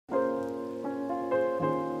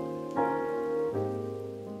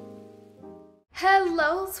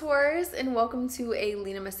Hello Taurus, and welcome to a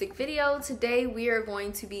Lina Mystic video. Today we are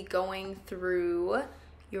going to be going through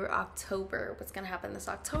your October. What's going to happen this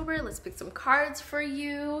October? Let's pick some cards for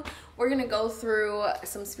you. We're going to go through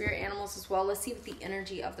some spirit animals as well. Let's see what the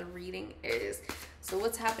energy of the reading is. So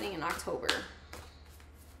what's happening in October?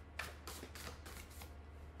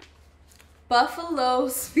 Buffalo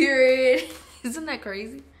spirit. Isn't that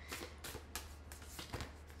crazy?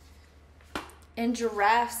 And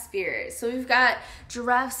giraffe spirit. So we've got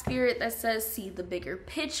giraffe spirit that says see the bigger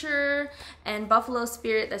picture, and buffalo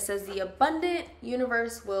spirit that says the abundant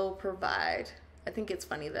universe will provide. I think it's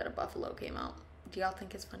funny that a buffalo came out. Do y'all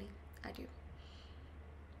think it's funny? I do.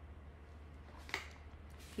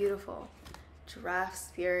 Beautiful. Giraffe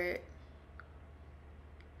spirit.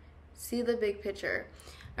 See the big picture.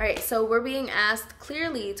 All right, so we're being asked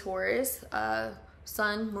clearly, Taurus,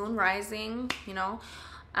 sun, moon rising,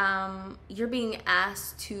 you're being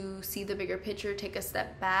asked to see the bigger picture, take a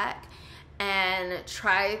step back, and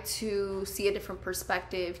try to see a different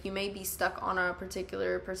perspective. You may be stuck on a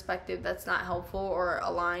particular perspective that's not helpful or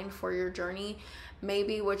aligned for your journey.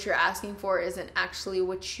 Maybe what you're asking for isn't actually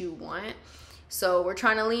what you want. So we're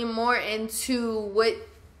trying to lean more into what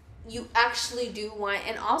you actually do want,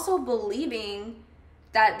 and also believing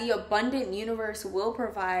that the abundant universe will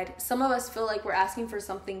provide. Some of us feel like we're asking for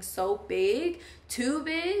something so big, too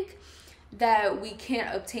big, that we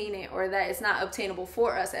can't obtain it, or that it's not obtainable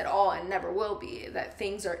for us at all and never will be, that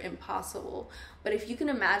things are impossible. But if you can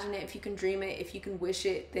imagine it, if you can dream it, if you can wish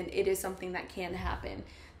it, then it is something that can happen.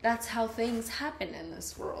 That's how things happen in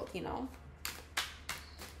this world,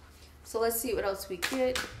 So let's see what else we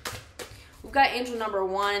get. We've got angel number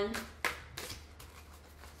 1.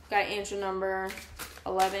 Got angel number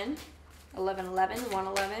 11, 11, 11,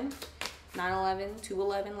 111, 911,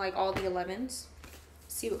 211, like all the 11s. Let's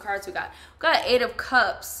see what cards we got. We got 8 of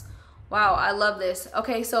Cups. Wow, I love this.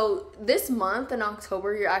 Okay, so this month in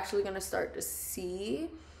October, you're actually going to start to see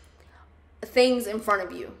things in front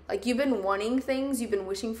of you. Like, you've been wanting things, you've been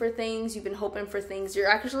wishing for things, you've been hoping for things. You're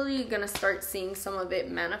actually going to start seeing some of it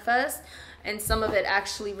manifest, and some of it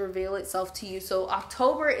actually reveal itself to you. So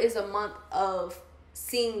October is a month of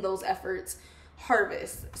seeing those efforts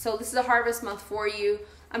harvest. So this is a harvest month for you.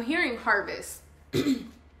 I'm hearing harvest.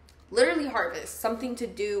 Literally harvest. Something to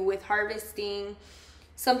do with harvesting,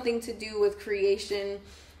 something to do with creation,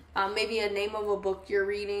 maybe a name of a book you're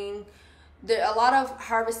reading. A lot of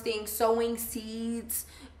harvesting, sowing seeds.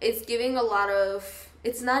 It's giving a lot of,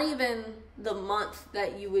 it's not even the month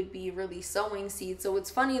that you would be really sowing seeds. So it's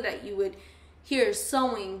funny that you would hear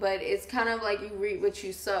sowing, but it's kind of like you reap what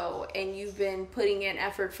you sow, and you've been putting in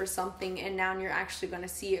effort for something, and now you're actually going to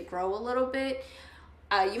see it grow a little bit.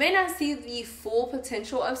 You may not see the full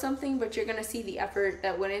potential of something, but you're going to see the effort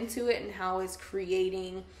that went into it and how it's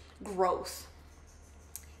creating growth.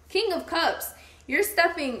 King of Cups. You're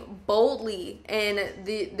stepping boldly in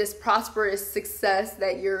this prosperous success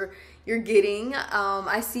that you're getting.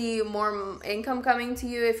 I see more income coming to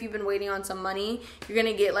you. If you've been waiting on some money, you're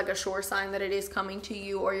going to get like a sure sign that it is coming to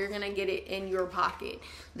you, or you're going to get it in your pocket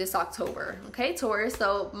this October. Okay, Taurus.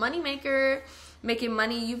 So money maker, making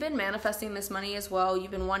money. You've been manifesting this money as well.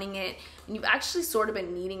 You've been wanting it, and you've actually sort of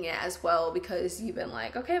been needing it as well, because you've been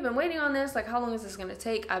like, okay, I've been waiting on this. Like, how long is this going to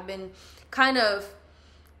take? I've been kind of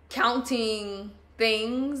counting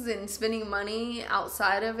things and spending money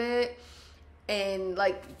outside of it, and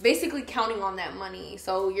like basically counting on that money.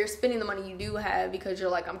 So you're spending the money you do have because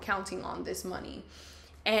you're like, I'm counting on this money.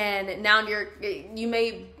 And now you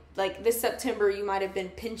may, like this September, you might have been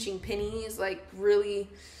pinching pennies, like really,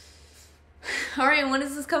 all right, when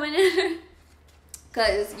is this coming in?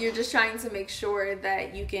 Because you're just trying to make sure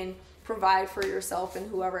that you can provide for yourself and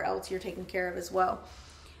whoever else you're taking care of as well.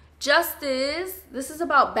 Justice, this is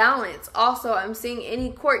about balance. Also, I'm seeing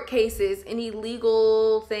any court cases, any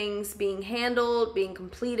legal things being handled, being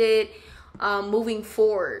completed, moving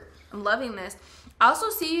forward. I'm loving this. I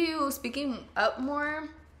also see you speaking up more,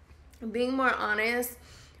 being more honest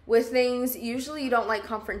with things. Usually you don't like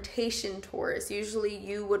confrontation, Taurus. Usually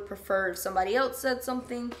you would prefer if somebody else said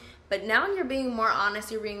something, but now you're being more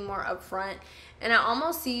honest, you're being more upfront. And I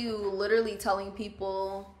almost see you literally telling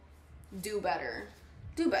people, do better.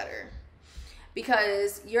 Do better,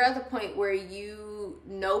 because you're at the point where you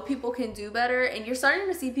know people can do better, and you're starting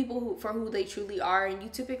to see people for who they truly are, and you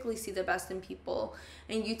typically see the best in people,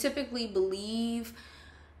 and you typically believe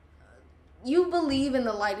in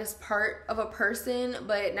the lightest part of a person,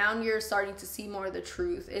 but now you're starting to see more of the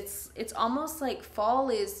truth. It's almost like fall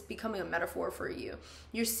is becoming a metaphor for you.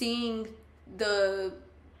 You're seeing the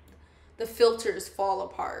filters fall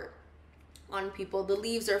apart. on people. The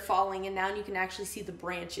leaves are falling and now you can actually see the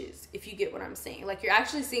branches, if you get what I'm saying. Like, you're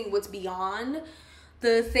actually seeing what's beyond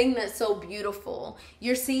the thing that's so beautiful.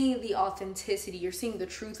 You're seeing the authenticity. You're seeing the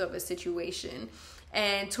truth of a situation.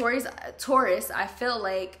 And Taurus, I feel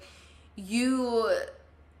like you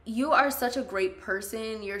are such a great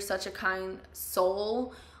person. You're such a kind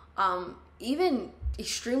soul, even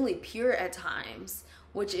extremely pure at times,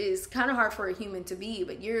 which is kind of hard for a human to be,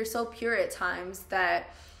 but you're so pure at times that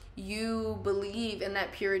you believe in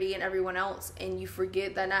that purity in everyone else, and you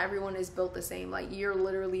forget that not everyone is built the same. Like, you're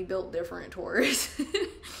literally built different, Taurus.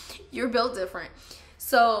 You're built different.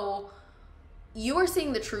 So you are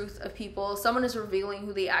seeing the truth of people. Someone is revealing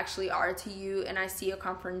who they actually are to you, and I see a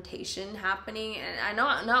confrontation happening. And I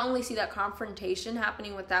not only see that confrontation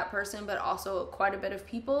happening with that person, but also quite a bit of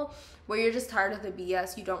people where you're just tired of the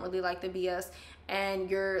BS. You don't really like the BS, and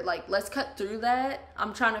you're like, let's cut through that.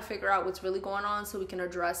 I'm trying to figure out what's really going on so we can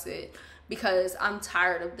address it, because I'm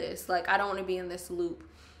tired of this. Like, I don't want to be in this loop.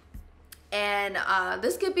 And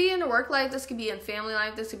this could be in the work life, this could be in family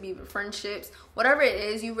life, this could be friendships, whatever it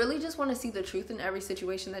is. You really just want to see the truth in every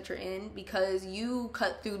situation that you're in, because you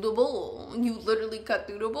cut through the bull. You literally cut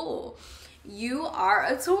through the bull. You are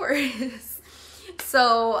a Taurus.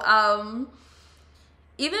 So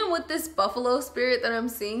even with this buffalo spirit that I'm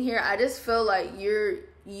seeing here, I just feel like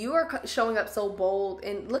you are showing up so bold.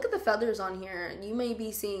 And look at the feathers on here. You may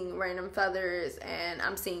be seeing random feathers, and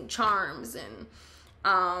I'm seeing charms and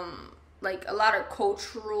like a lot of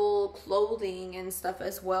cultural clothing and stuff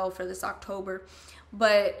as well for this October,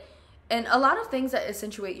 and a lot of things that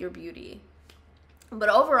accentuate your beauty. But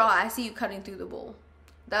overall, I see you cutting through the bull.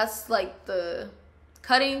 That's like the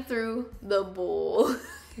cutting through the bull.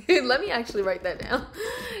 Let me actually write that down.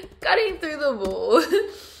 Cutting through the bull.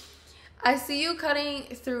 I see you cutting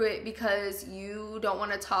through it because you don't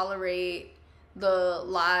want to tolerate the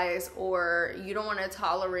lies, or you don't want to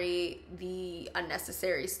tolerate the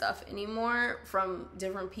unnecessary stuff anymore from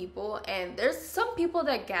different people. And there's some people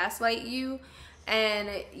that gaslight you, and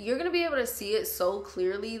you're gonna be able to see it so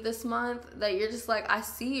clearly this month that you're just like, I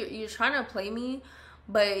see you're trying to play me,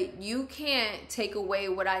 but you can't take away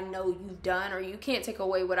what I know you've done, or you can't take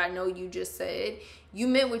away what I know you just said. You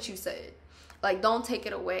meant what you said. Like, don't take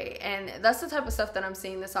it away. And that's the type of stuff that I'm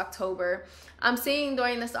seeing this October. I'm seeing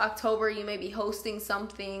during this October, you may be hosting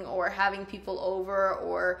something or having people over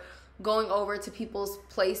or going over to people's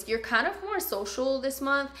place. You're kind of more social this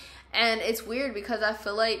month. And it's weird because I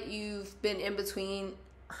feel like you've been in between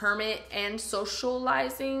hermit and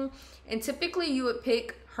socializing. And typically you would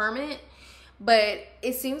pick hermit. But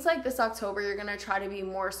it seems like this October, you're going to try to be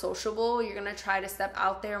more sociable. You're going to try to step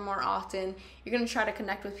out there more often. You're going to try to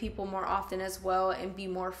connect with people more often as well and be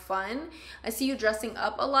more fun. I see you dressing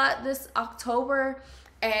up a lot this October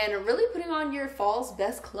and really putting on your fall's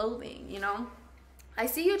best clothing, you know. I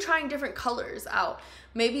see you trying different colors out.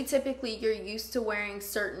 Maybe typically you're used to wearing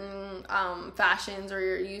certain fashions, or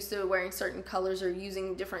you're used to wearing certain colors or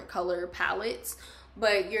using different color palettes.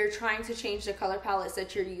 But you're trying to change the color palettes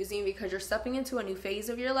that you're using because you're stepping into a new phase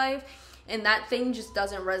of your life, and that thing just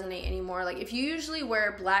doesn't resonate anymore. Like, if you usually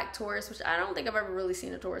wear black, Taurus, which I don't think I've ever really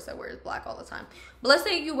seen a Taurus that wears black all the time, but let's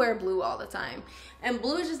say you wear blue all the time, and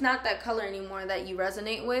blue is just not that color anymore that you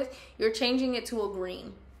resonate with. You're changing it to a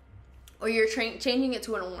green, or you're changing it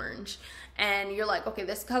to an orange, and you're like, okay,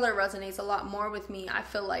 this color resonates a lot more with me. I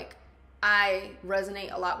feel like I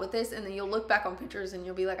resonate a lot with this. And then you'll look back on pictures and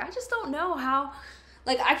you'll be like, I just don't know how.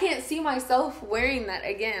 Like, I can't see myself wearing that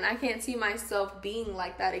again. I can't see myself being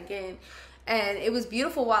like that again. And it was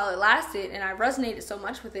beautiful while it lasted, and I resonated so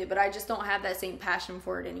much with it, but I just don't have that same passion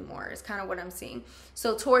for it anymore. It's kind of what I'm seeing.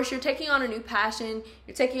 So Taurus, you're taking on a new passion.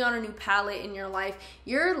 You're taking on a new palette in your life.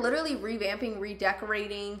 You're literally revamping,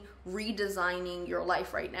 redecorating, redesigning your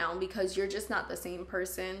life right now, because you're just not the same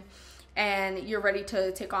person, and you're ready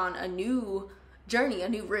to take on a new journey, a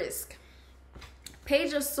new risk.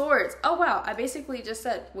 Page of Swords. Oh, wow. I basically just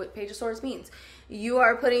said what Page of Swords means. You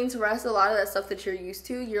are putting to rest a lot of that stuff that you're used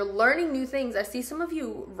to. You're learning new things. I see some of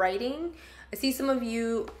you writing. I see some of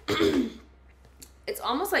you, it's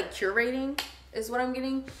almost like curating is what I'm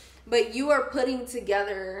getting. But you are putting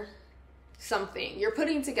together something. You're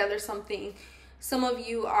putting together something. Some of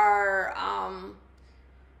you are,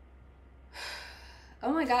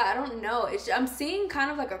 oh my God, I don't know. I'm seeing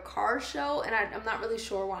kind of like a car show, and I'm not really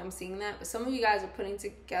sure why I'm seeing that. But some of you guys are putting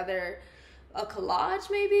together a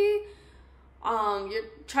collage, maybe. You're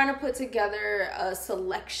trying to put together a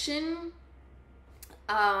selection.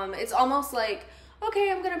 It's almost like,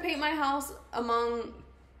 okay, I'm going to paint my house among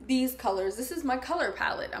these colors. This is my color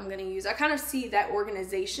palette I'm going to use. I kind of see that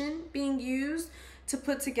organization being used to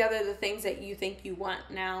put together the things that you think you want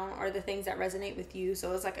now, or the things that resonate with you.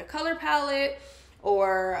 So it's like a color palette,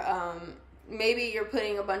 or maybe you're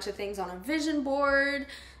putting a bunch of things on a vision board.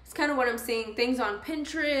 It's kind of what I'm seeing. Things on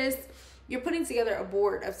Pinterest. You're putting together a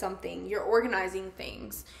board of something. You're organizing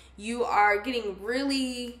things. You are getting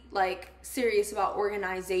really like serious about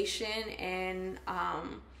organization and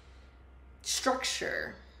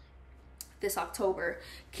structure this October.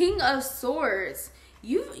 King of Swords.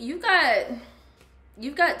 You've got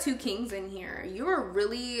two kings in here. You are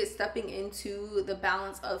really stepping into the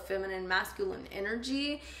balance of feminine, masculine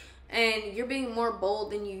energy, and you're being more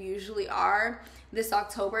bold than you usually are this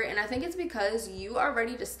October. And I think it's because you are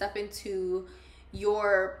ready to step into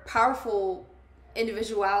your powerful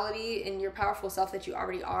individuality and your powerful self that you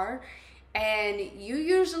already are. And you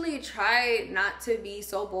usually try not to be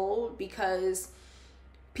so bold because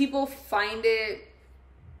people find it,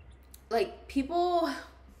 like, people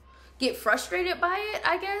get frustrated by it,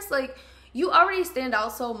 I guess. Like, you already stand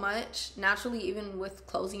out so much naturally, even with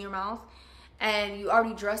closing your mouth, and you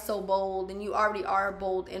already dress so bold, and you already are a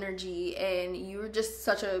bold energy, and you're just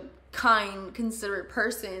such a kind, considerate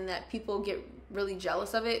person that people get really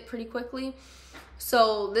jealous of it pretty quickly.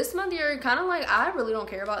 So this month you're kind of like, I really don't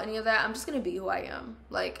care about any of that. I'm just gonna be who I am.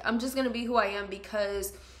 Like, I'm just gonna be who I am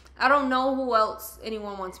because I don't know who else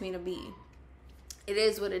anyone wants me to be. It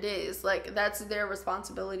is what it is. Like, that's their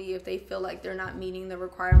responsibility if they feel like they're not meeting the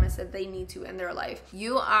requirements that they need to in their life.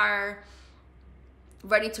 You are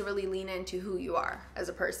ready to really lean into who you are as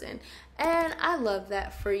a person. And I love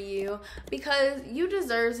that for you because you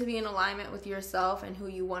deserve to be in alignment with yourself and who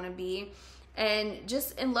you want to be, and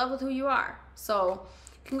just in love with who you are. So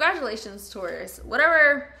congratulations, Taurus.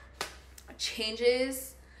 Whatever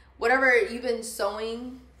changes, whatever you've been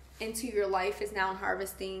sowing into your life is now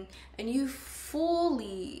harvesting, and you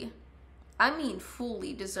fully, I mean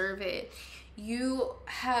fully deserve it. You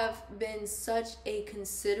have been such a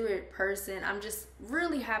considerate person. I'm just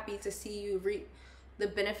really happy to see you reap the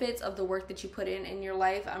benefits of the work that you put in your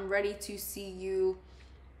life. I'm ready to see you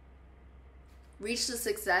reach the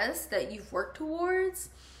success that you've worked towards.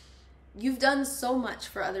 You've done so much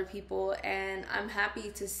for other people, and I'm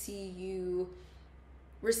happy to see you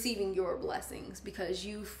receiving your blessings because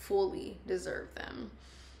you fully deserve them.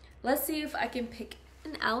 Let's see if I can pick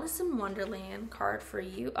an Alice in Wonderland card for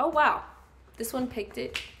you. Oh wow, this one picked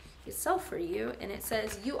it itself for you, and it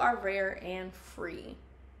says you are rare and free.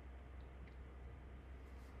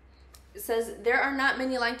 It says there are not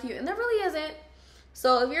many like you, and there really isn't.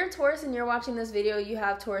 So if you're a Taurus and you're watching this video, you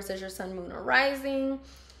have Taurus as your sun, moon, or rising.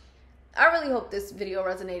 I really hope this video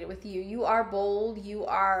resonated with you. You are bold. You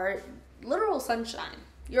are literal sunshine.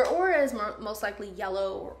 Your aura is most likely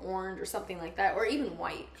yellow or orange or something like that, or even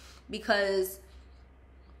white, because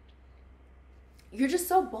you're just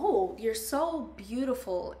so bold. You're so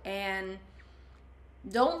beautiful, and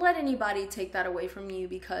don't let anybody take that away from you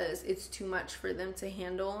because it's too much for them to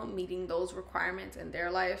handle meeting those requirements in their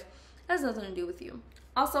life. It has nothing to do with you.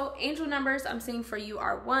 Also, angel numbers I'm seeing for you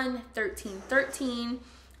are 1, 13, 13,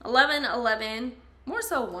 11, 11, more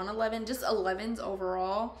so 111, just 11s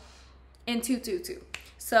overall, and 222.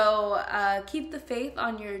 So keep the faith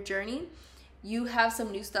on your journey. You have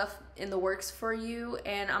some new stuff in the works for you,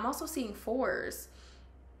 and I'm also seeing 4s.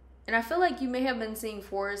 And I feel like you may have been seeing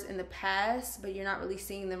 4s in the past, but you're not really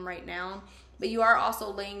seeing them right now. But you are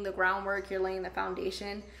also laying the groundwork, you're laying the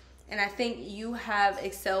foundation. And I think you have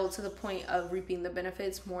excelled to the point of reaping the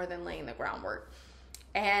benefits more than laying the groundwork.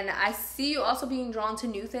 And I see you also being drawn to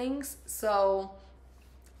new things. So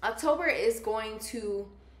October is going to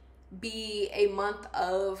be a month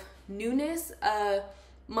of newness, a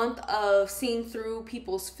month of seeing through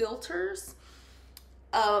people's filters,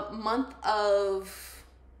 a month of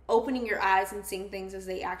opening your eyes and seeing things as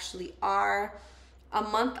they actually are, a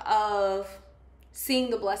month of seeing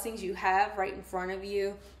the blessings you have right in front of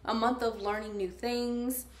you, a month of learning new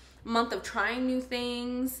things, a month of trying new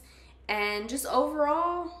things, and just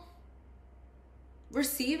overall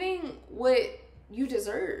receiving what you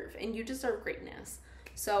deserve, and you deserve greatness.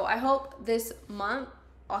 So I hope this month,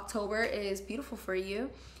 October, is beautiful for you,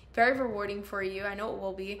 very rewarding for you. I know it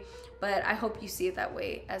will be, but I hope you see it that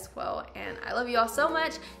way as well. And I love you all so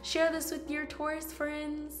much. Share this with your Taurus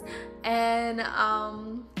friends, and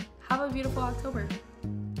have a beautiful October.